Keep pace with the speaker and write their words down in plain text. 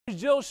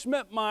Jill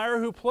Schmidtmeyer,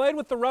 who played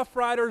with the Rough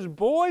Riders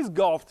boys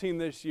golf team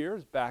this year,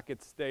 is back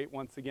at state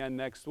once again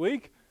next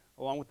week,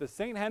 along with the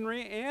St.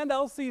 Henry and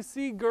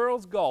LCC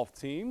girls golf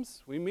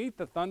teams. We meet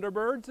the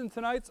Thunderbirds in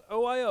tonight's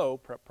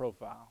OIO Prep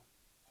Profile.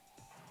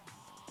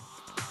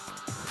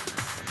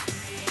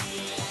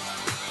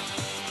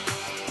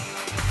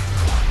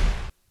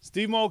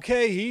 Steve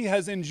Mulcahy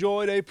has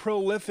enjoyed a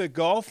prolific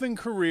golfing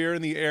career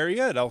in the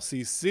area at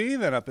LCC,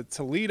 then up at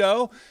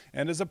Toledo,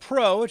 and as a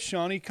pro at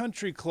Shawnee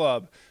Country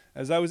Club.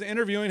 As I was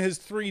interviewing his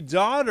three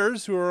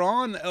daughters who are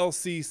on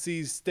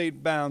LCC's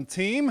state-bound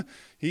team,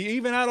 he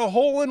even had a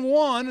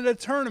hole-in-one at a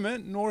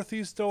tournament in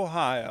Northeast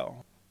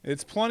Ohio.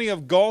 It's plenty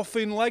of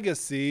golfing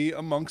legacy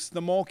amongst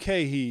the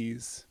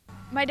Mulcahys.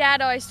 My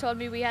dad always told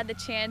me we had the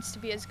chance to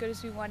be as good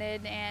as we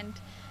wanted, and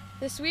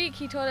this week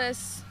he told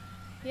us,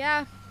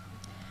 yeah,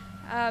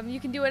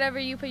 you can do whatever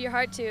you put your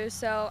heart to.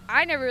 So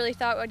I never really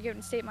thought I'd get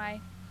to state my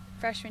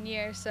freshman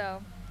year,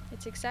 so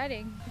it's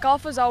exciting.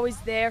 Golf was always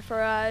there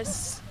for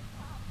us.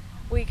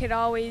 We could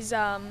always,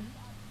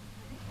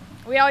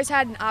 we always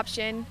had an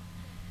option.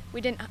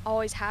 We didn't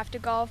always have to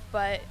golf,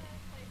 but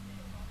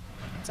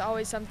it's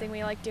always something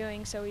we like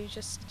doing, so we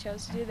just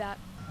chose to do that.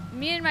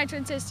 Me and my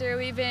twin sister,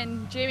 we've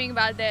been dreaming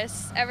about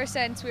this ever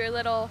since we were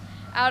little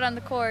out on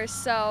the course,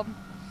 so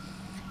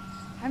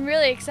I'm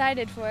really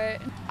excited for it.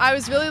 I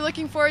was really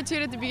looking forward to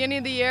it at the beginning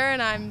of the year,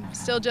 and I'm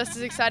still just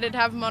as excited to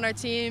have them on our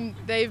team.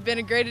 They've been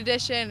a great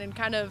addition and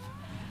kind of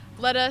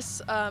led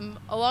us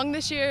along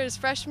this year as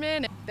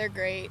freshmen. They're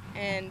great,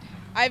 and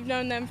I've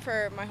known them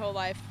for my whole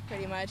life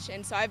pretty much,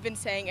 and so I've been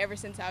saying ever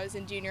since I was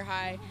in junior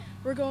high,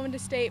 we're going to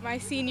state my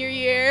senior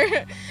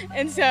year,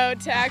 and so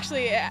to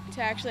actually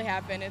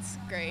happen, it's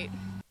great.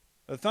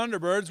 The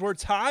Thunderbirds were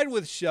tied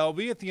with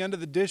Shelby at the end of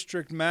the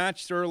district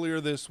match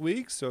earlier this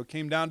week, so it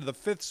came down to the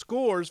fifth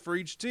scores for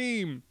each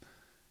team.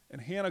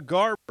 And Hannah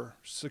Garber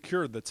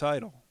secured the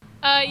title.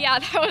 Yeah,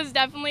 that was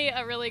definitely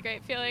a really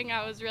great feeling.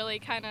 I was really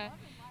kind of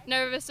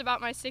nervous about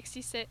my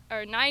 66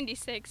 or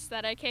 96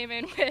 that I came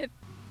in with.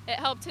 It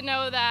helped to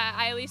know that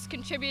I at least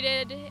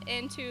contributed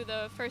into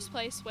the first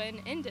place win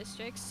in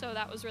districts, so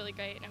that was really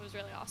great and it was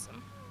really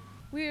awesome.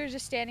 We were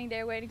just standing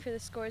there waiting for the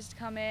scores to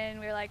come in.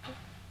 We were like,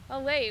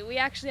 oh wait, we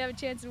actually have a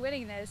chance of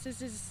winning this.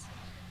 This is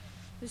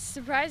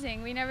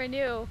surprising. We never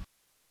knew.